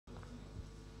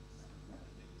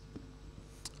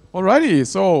Alrighty,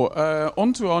 so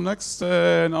on to our next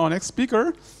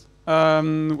speaker,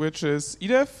 which is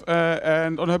edef.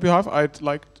 And on her behalf, I'd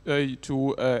like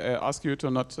to ask you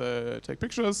to not take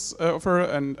pictures of her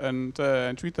and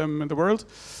tweet them in the world.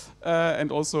 And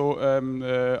also,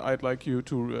 I'd like you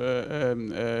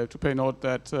to pay note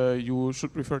that you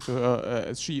should refer to her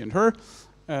as she and her.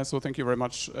 So thank you very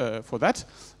much for that.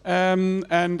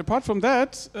 And apart from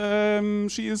that,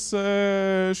 she's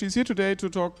here today to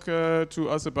talk to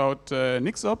us about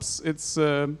NixOps. It's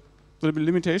the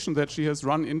limitation that she has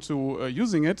run into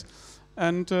using it,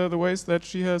 and the ways that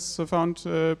she has found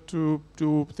to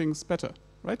do things better.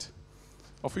 Right?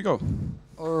 Off we go.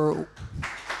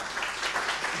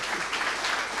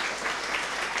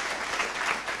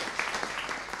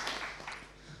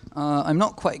 I'm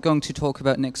not quite going to talk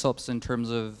about NixOps in terms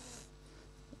of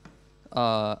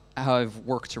how I've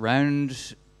worked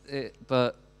around it,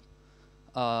 but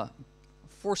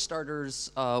for starters,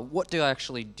 what do I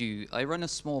actually do? I run a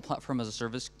small platform as a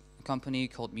service company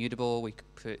called Mutable. We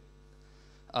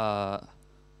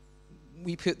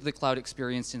put the cloud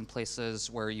experience in places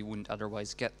where you wouldn't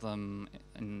otherwise get them,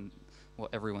 in what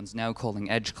everyone's now calling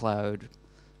edge cloud.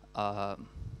 But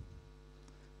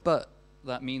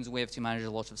that means we have to manage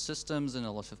a lot of systems in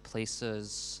a lot of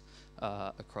places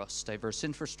across diverse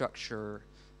infrastructure,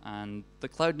 and the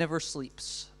cloud never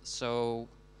sleeps. So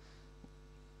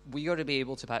we got to be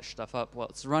able to patch stuff up while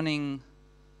it's running.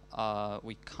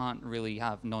 We can't really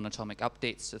have non-atomic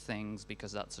updates to things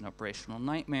because that's an operational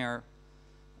nightmare.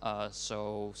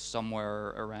 So somewhere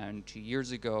around 2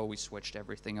 years ago, we switched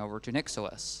everything over to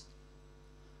NixOS.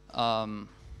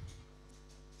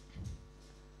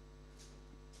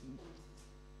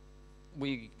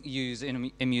 We use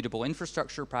immutable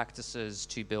infrastructure practices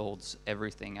to build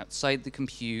everything outside the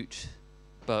compute,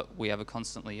 but we have a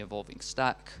constantly evolving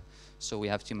stack, so we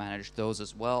have to manage those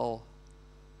as well.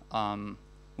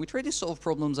 We try to solve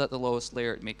problems at the lowest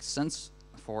layer it makes sense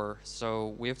for,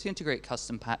 so we have to integrate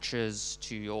custom patches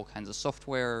to all kinds of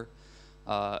software,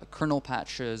 kernel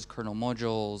patches, kernel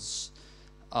modules.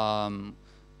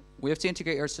 We have to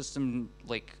integrate our system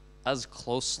as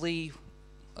closely,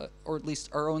 or at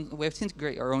least we have to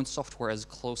integrate our own software as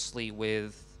closely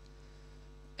with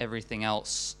everything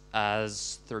else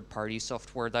as third-party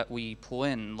software that we pull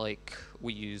in. Like,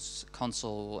 we use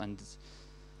console and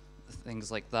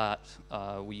things like that.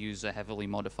 We use a heavily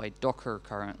modified Docker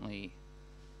currently,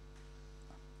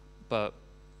 but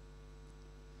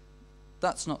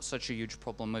that's not such a huge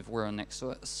problem if we're on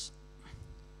NixOS.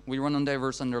 We run on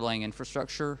diverse underlying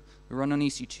infrastructure. We run on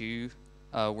EC2.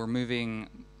 We're moving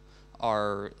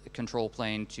our control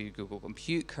plane to Google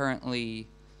Compute currently,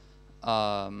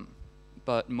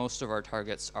 but most of our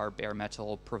targets are bare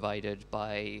metal provided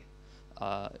by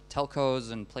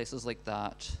telcos and places like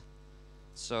that.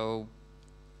 So,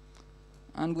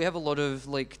 and we have a lot of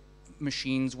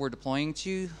machines we're deploying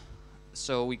to,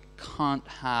 so we can't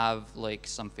have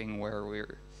something where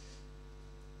we're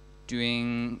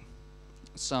doing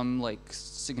some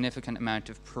significant amount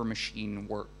of per machine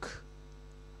work.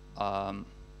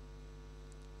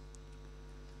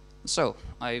 So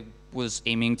I was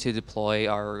aiming to deploy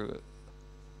our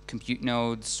compute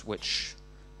nodes, which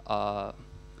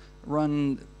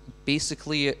run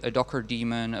basically a Docker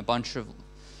daemon, a bunch of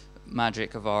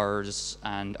magic of ours,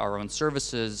 and our own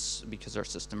services, because our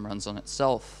system runs on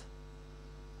itself.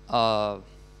 So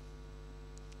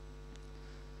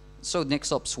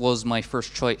NixOps was my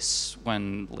first choice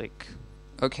when,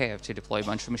 okay, I have to deploy a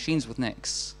bunch of machines with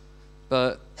Nix.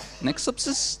 But NixOps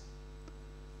is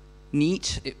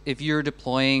neat if you're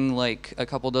deploying a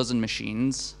couple dozen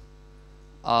machines.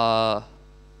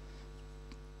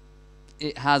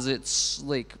 It has its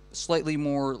slightly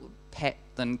more pet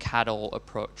than cattle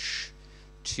approach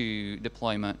to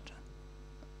deployment,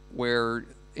 where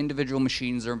individual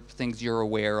machines are things you're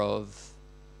aware of.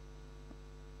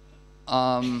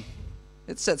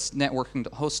 It sets networking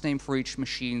hostname for each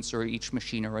machine, so each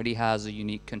machine already has a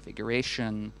unique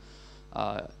configuration.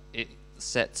 It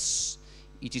sets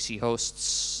etc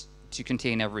hosts to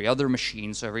contain every other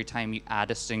machine, so every time you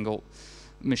add a single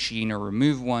machine or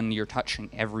remove one, you're touching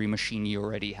every machine you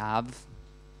already have.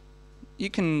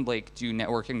 You can do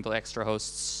networking to extra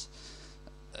hosts,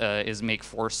 is make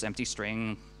force empty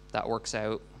string, that works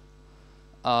out.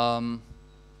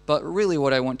 But really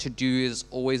what I want to do is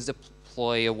always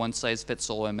deploy a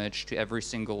one-size-fits-all image to every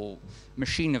single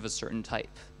machine of a certain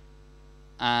type,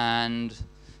 and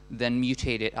then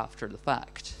mutate it after the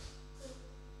fact.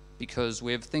 Because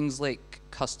we have things like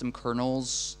custom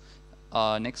kernels.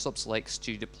 NixOps likes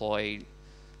to deploy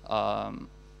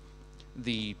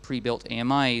the pre-built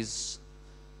AMIs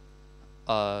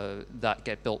that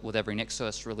get built with every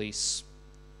NixOS release,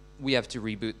 we have to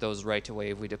reboot those right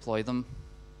away if we deploy them.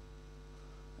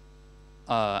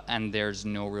 And there's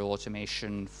no real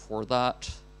automation for that.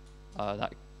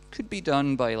 That could be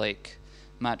done by like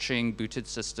matching booted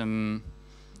system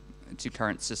to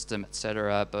current system,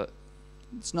 etc., but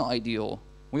it's not ideal.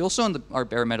 We also, in our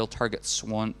bare metal targets,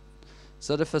 want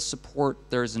ZFS support.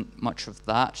 There isn't much of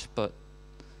that, but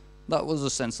that was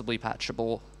ostensibly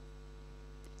patchable.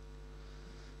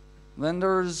 Then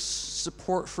there's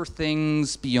support for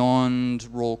things beyond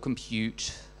role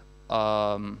compute.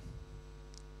 So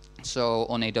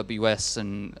on AWS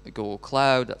and Google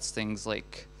Cloud, that's things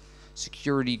like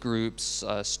security groups,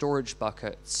 storage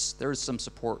buckets. There's some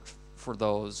support for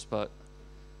those, but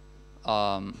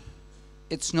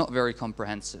it's not very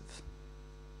comprehensive.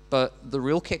 But the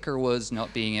real kicker was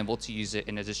not being able to use it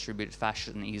in a distributed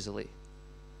fashion easily.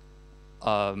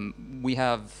 We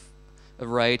have a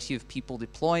variety of people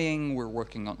deploying. We're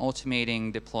working on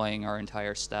automating, deploying our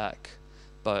entire stack,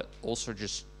 but also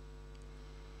just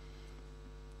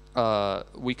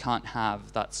we can't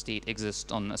have that state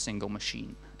exist on a single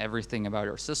machine. Everything about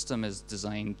our system is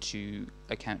designed to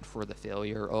account for the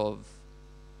failure of.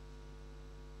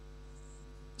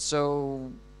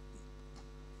 So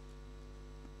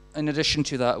in addition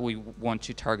to that, we want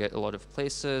to target a lot of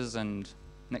places, and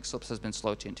NixOps has been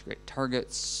slow to integrate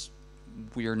targets.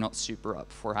 We are not super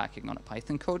up for hacking on a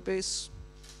Python code base.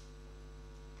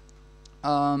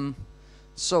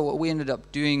 So what we ended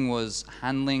up doing was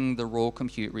handling the role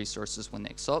compute resources with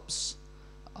NixOps,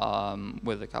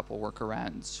 with a couple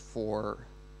workarounds for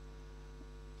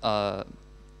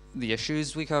the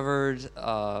issues we covered,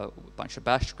 a bunch of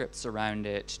bash scripts around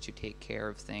it to take care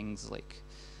of things like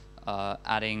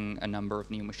adding a number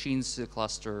of new machines to the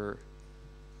cluster.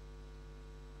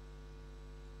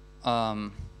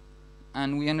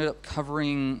 And we ended up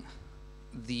covering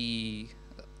the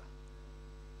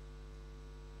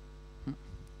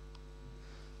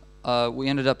we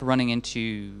ended up running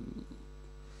into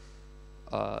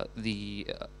the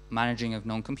managing of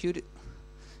non-compute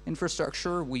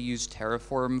infrastructure. We used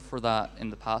Terraform for that in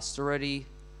the past already.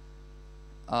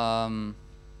 And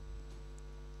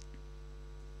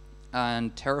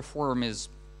Terraform is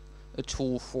a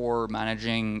tool for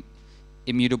managing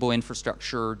immutable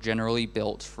infrastructure generally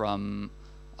built from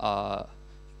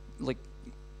like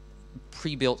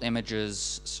pre-built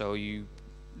images. So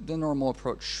the normal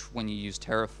approach when you use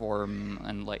Terraform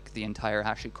and like the entire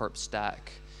HashiCorp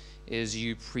stack is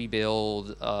you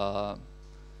pre-build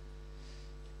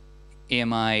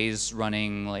AMIs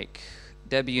running like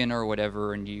Debian or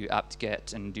whatever, and you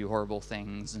apt-get and do horrible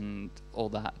things and all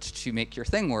that to make your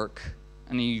thing work,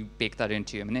 and you bake that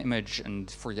into an image and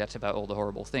forget about all the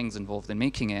horrible things involved in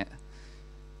making it.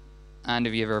 And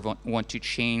if you ever want to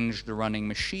change the running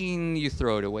machine, you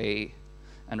throw it away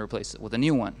and replace it with a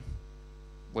new one.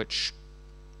 Which,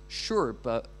 sure,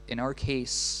 but in our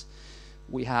case,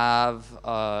 we have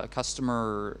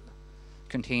customer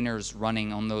containers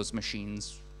running on those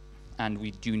machines, and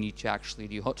we do need to actually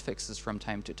do hotfixes from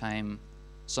time to time.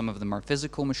 Some of them are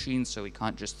physical machines, so we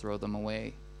can't just throw them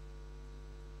away.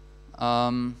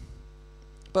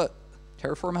 But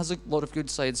Terraform has a lot of good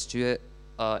sides to it.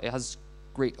 It has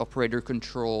great operator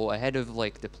control. Ahead of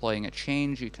like deploying a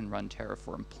change, you can run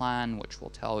Terraform plan, which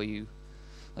will tell you,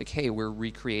 like, hey, we're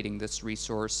recreating this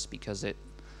resource because it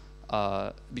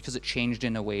changed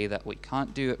in a way that we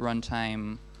can't do at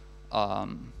runtime.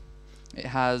 It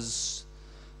has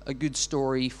a good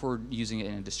story for using it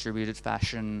in a distributed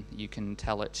fashion. You can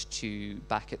tell it to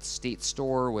back its state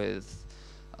store with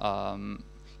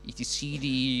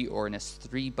etcd or an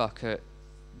S3 bucket,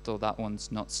 though that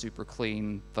one's not super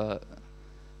clean, but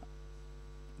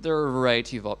there are a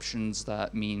variety of options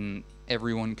that mean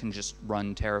everyone can just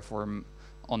run Terraform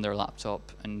on their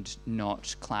laptop and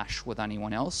not clash with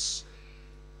anyone else.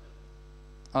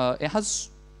 It has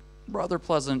rather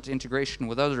pleasant integration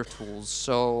with other tools,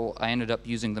 so I ended up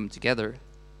using them together.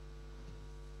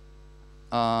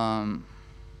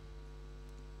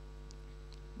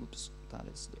 Oops, that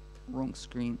is the wrong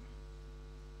screen.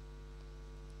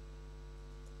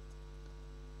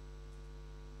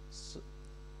 So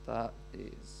that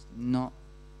is not...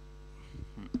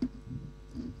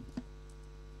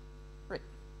 Right.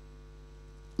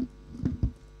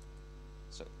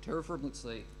 So Terraform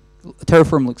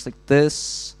looks like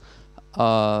this.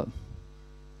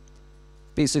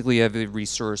 Basically, you have a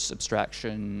resource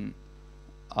abstraction,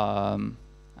 and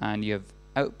you have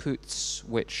outputs,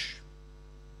 which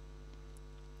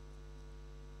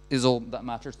is all that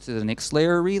matters to the Nix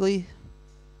layer, really.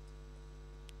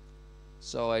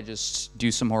 So I just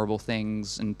do some horrible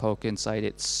things and poke inside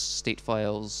its state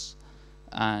files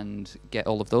and get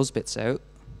all of those bits out.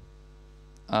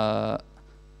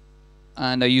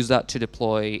 And I use that to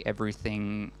deploy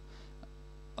everything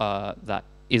that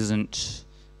isn't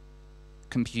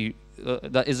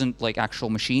that isn't like actual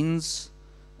machines.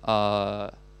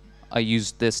 I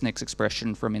used this Nix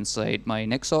expression from inside my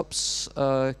NixOps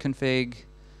config,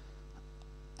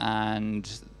 and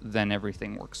then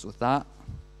everything works with that.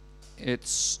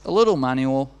 It's a little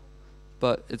manual,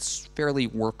 but it's fairly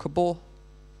workable.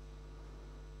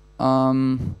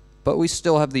 But we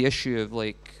still have the issue of,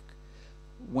 like,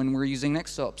 when we're using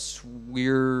NixOps,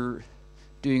 we're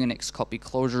doing a Nix copy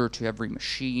closure to every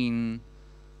machine.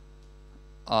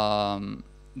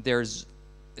 There's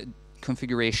a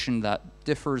configuration that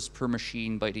differs per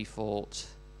machine by default.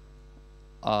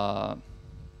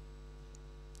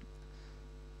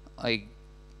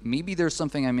 Maybe there's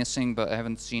something I'm missing, but I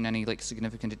haven't seen any like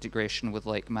significant integration with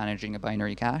like managing a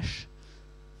binary cache.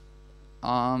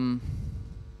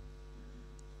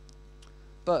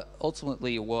 But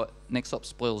ultimately, what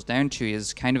NixOps boils down to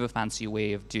is kind of a fancy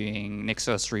way of doing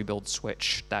NixOS rebuild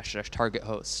switch -- target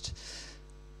host.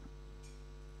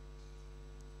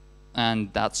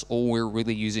 And that's all we're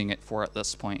really using it for at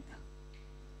this point.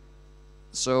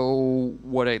 So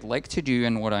what I'd like to do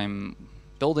and what I'm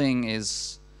building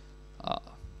is,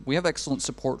 we have excellent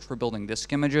support for building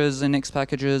disk images in Nix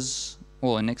packages,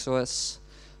 well, in NixOS.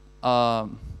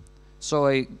 So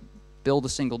I build a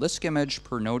single disk image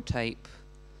per node type,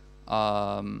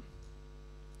 and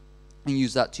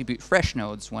use that to boot fresh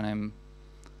nodes when I'm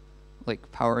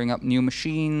like powering up new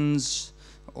machines,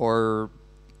 or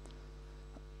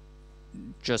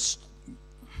just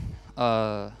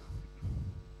like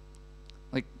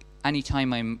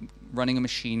anytime I'm running a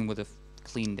machine with a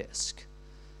clean disk.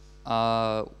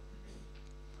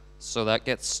 So that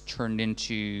gets turned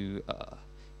into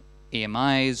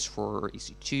AMIs for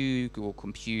EC2, Google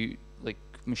Compute, like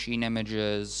machine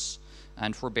images,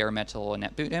 and for bare metal a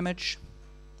netboot image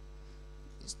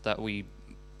that we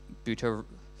boot over.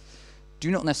 Do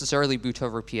not necessarily boot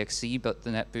over PXE, but the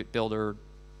netboot builder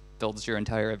builds your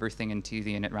entire everything into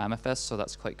the init ramifest, so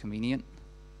that's quite convenient.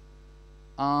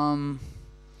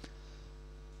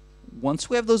 Once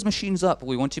we have those machines up,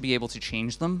 we want to be able to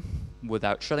change them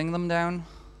without shutting them down.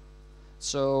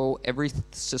 So every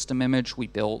system image we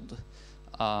build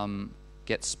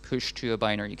gets pushed to a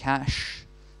binary cache,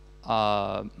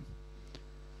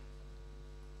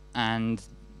 and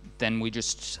then we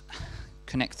just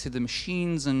connect to the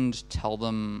machines and tell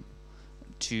them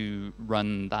to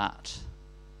run that.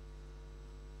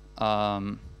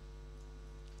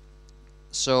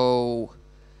 So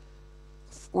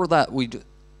for that, we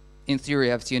in theory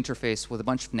have to interface with a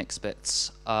bunch of Nix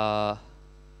bits.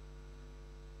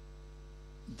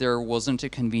 There wasn't a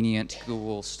convenient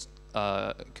Google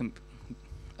a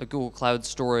Google Cloud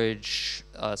Storage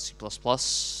C++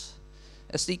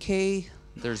 SDK.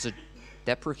 There's a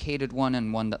deprecated one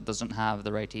and one that doesn't have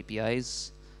the right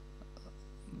APIs.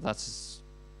 That's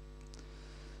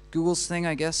Google's thing,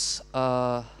 I guess.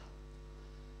 So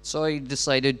I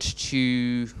decided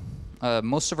to,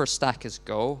 most of our stack is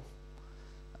Go,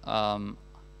 and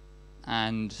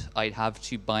I'd have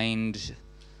to bind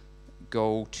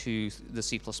Go to the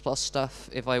C++ stuff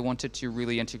if I wanted to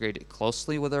really integrate it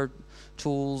closely with our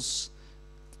tools.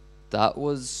 That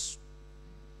was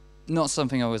not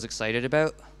something I was excited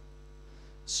about.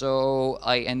 So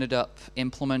I ended up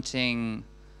implementing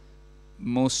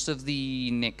most of the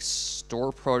Nix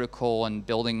store protocol and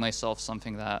building myself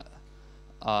something that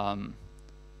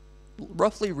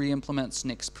roughly re-implements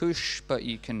Nix push, but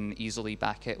you can easily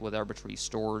back it with arbitrary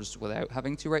stores without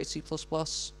having to write C++.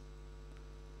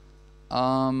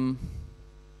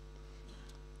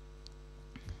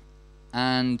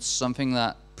 And something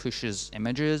that pushes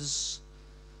images,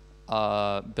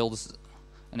 builds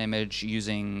an image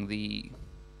using the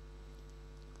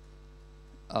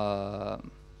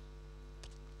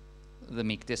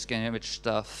make disk and image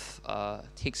stuff,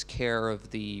 takes care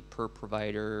of the per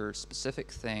provider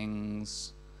specific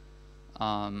things.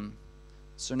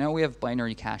 So now we have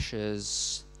binary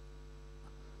caches,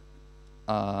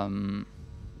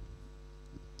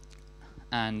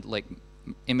 and like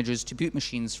images to boot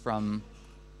machines from.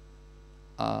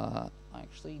 I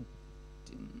actually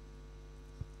didn't.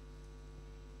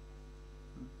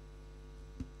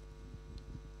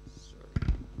 Sorry.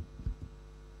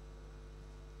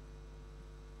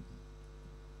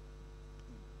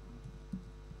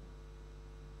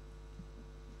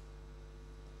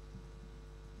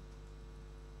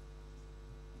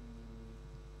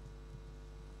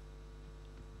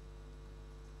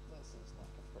 This is lack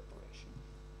of preparation.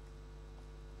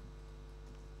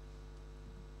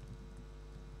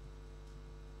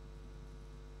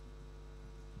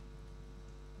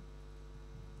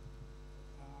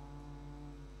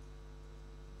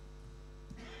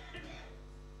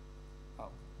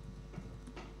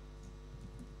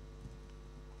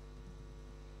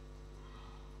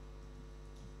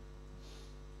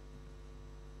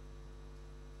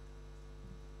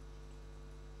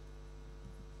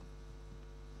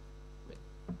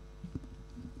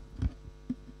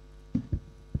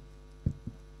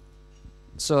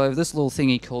 So I have this little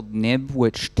thingy called nib,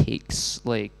 which takes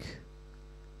like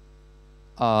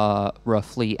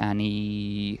roughly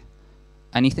anything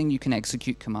you can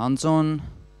execute commands on,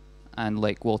 and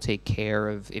like will take care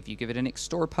of, if you give it an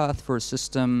Nix-store path for a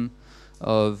system,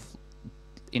 of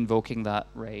invoking that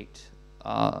right.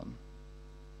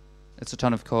 It's a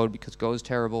ton of code because Go is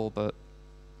terrible, but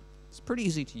it's pretty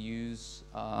easy to use.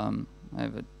 I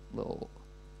have a little.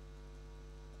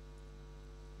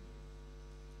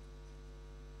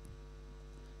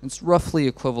 It's roughly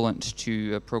equivalent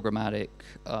to a programmatic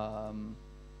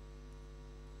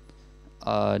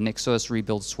NixOS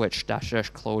rebuild switch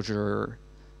 -- closure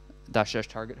 --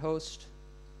 target host.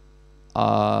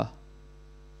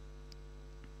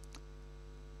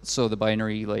 So the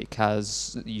binary like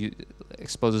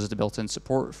exposes the built-in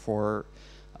support for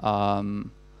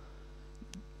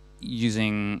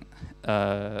using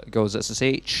Go's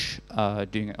SSH,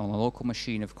 doing it on a local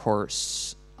machine, of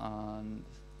course, and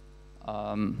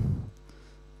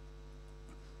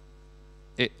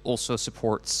it also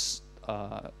supports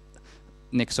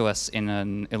NixOS in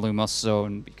an Illumos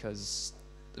zone because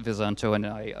Visanto and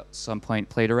I at some point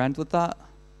played around with that.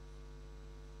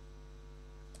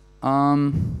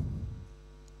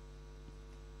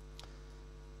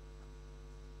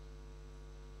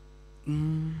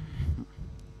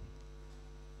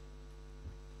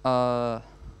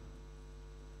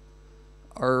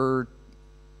 Our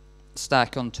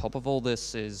stack on top of all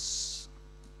this is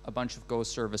a bunch of Go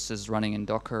services running in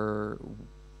Docker.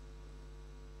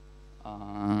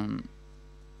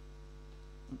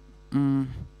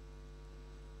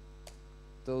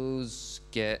 Those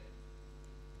get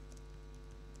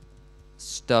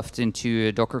stuffed into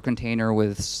a Docker container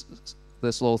with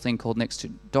this little thing called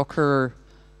Nix2Docker.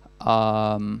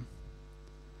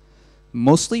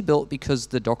 Mostly built because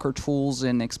the Docker tools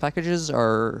in Nix packages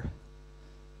are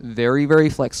very, very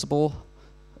flexible,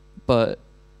 but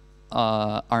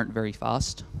aren't very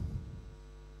fast.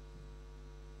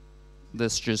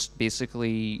 This just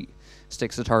basically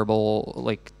sticks a tarball,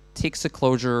 like takes a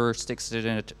closure, sticks it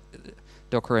in a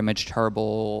Docker image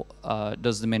tarball,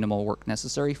 does the minimal work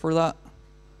necessary for that.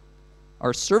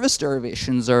 Our service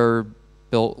derivations are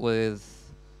built with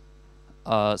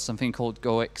something called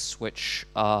GoX, which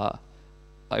I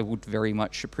would very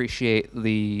much appreciate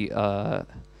the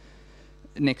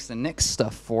Nix and Nix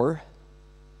stuff for,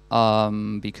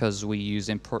 because we use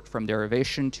import from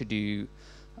derivation to do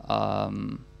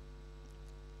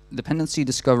dependency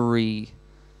discovery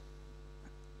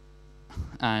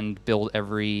and build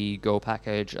every Go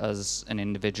package as an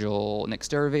individual Nix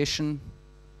derivation,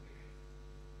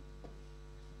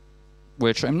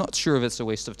 which I'm not sure if it's a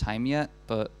waste of time yet,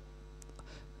 but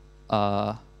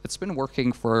it's been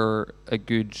working for a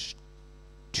good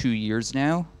 2 years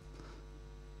now.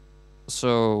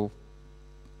 So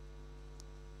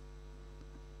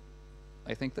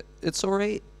I think that it's all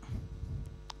right.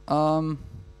 And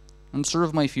sort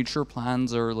of my future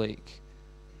plans are like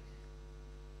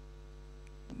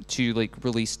to like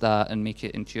release that and make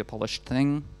it into a polished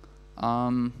thing.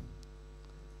 And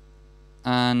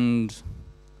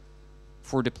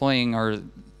for deploying our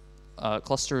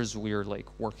clusters, we're like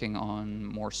working on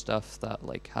more stuff that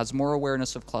like has more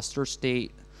awareness of cluster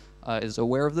state, is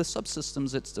aware of the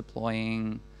subsystems it's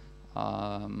deploying.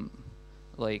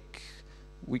 Like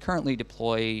we currently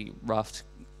deploy Raft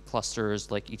clusters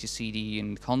like etcd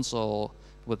and console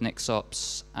with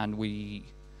NixOps, and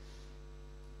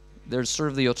there's sort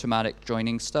of the automatic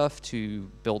joining stuff to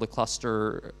build a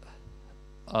cluster,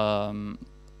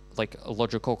 like a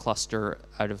logical cluster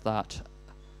out of that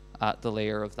at the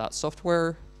layer of that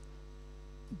software.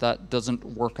 That doesn't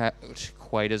work out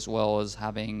quite as well as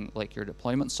having like your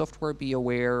deployment software be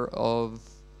aware of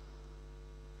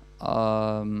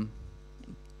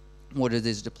what it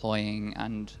is deploying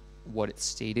and what its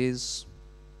state is.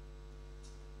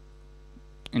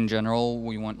 In general,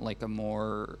 we want like a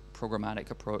more programmatic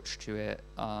approach to it.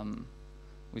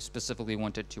 We specifically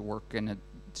want it to work in a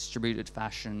distributed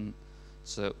fashion,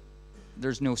 so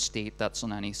there's no state that's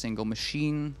on any single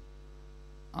machine.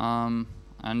 And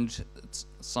at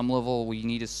some level, we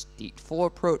need a stateful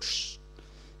approach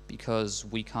because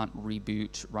we can't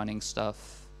reboot running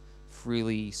stuff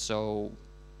freely. So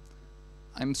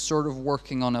I'm sort of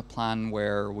working on a plan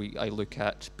where I look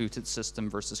at booted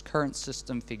system versus current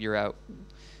system, figure out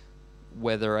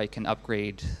whether I can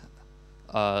upgrade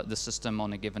the system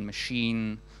on a given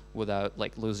machine without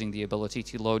like losing the ability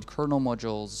to load kernel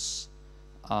modules.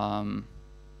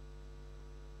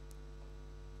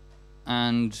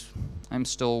 And I'm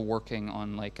still working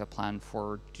on like a plan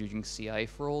for doing CI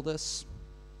for all this,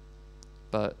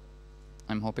 but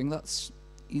I'm hoping that's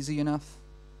easy enough.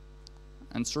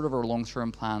 And sort of our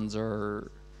long-term plans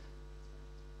are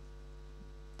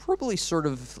probably sort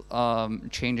of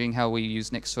changing how we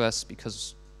use NixOS,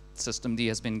 because systemd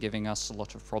has been giving us a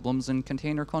lot of problems in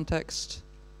container context.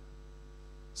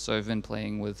 So I've been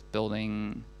playing with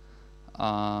building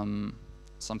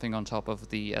something on top of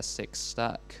the S6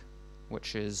 stack,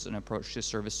 which is an approach to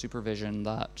service supervision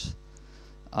that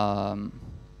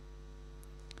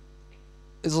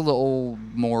is a little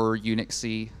more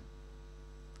Unixy,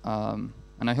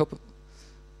 and I hope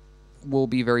will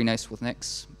be very nice with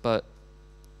Nix. But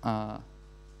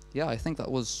yeah, I think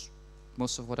that was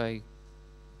most of what I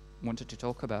wanted to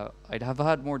talk about. I'd have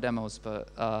had more demos, but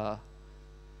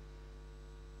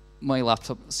my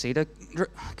laptop SATA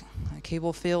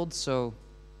cable failed, so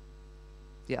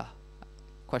yeah,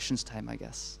 questions time, I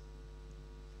guess.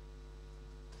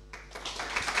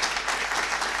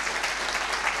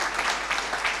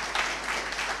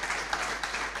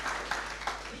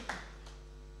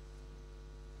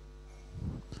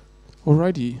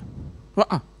 Alrighty.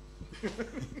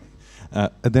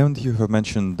 At the end, you have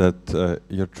mentioned that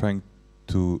you're trying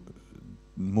to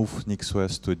move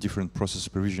NixOS to a different process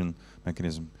supervision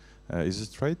mechanism. Is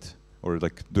it right? Or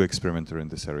like do experimenter in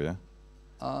this area?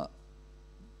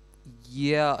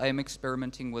 Yeah, I'm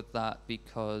experimenting with that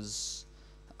because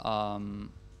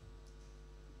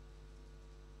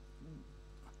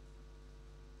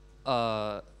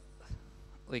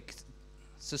like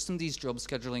systemd's job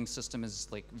scheduling system is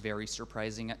like very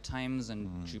surprising at times and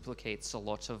duplicates a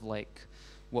lot of like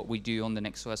what we do on the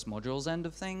NixOS modules end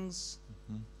of things.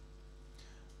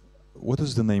 What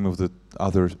is the name of the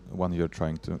other one you're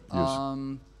trying to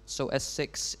use? So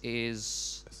S6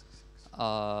 is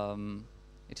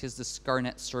it is the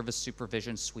Scarnet Service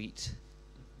Supervision Suite.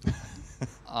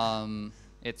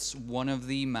 It's one of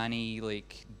the many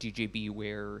like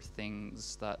DJBware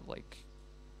things that like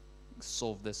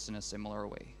solve this in a similar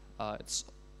way. It's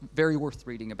very worth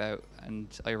reading about, and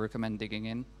I recommend digging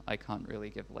in. I can't really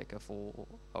give like a full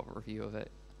overview of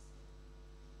it.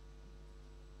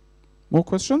 More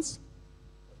questions?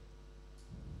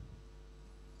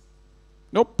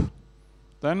 Nope.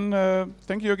 Then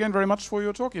thank you again very much for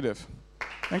your talk, edef.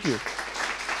 Thank you.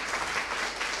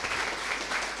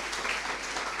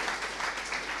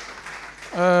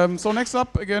 So next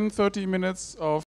up, again, 30 minutes of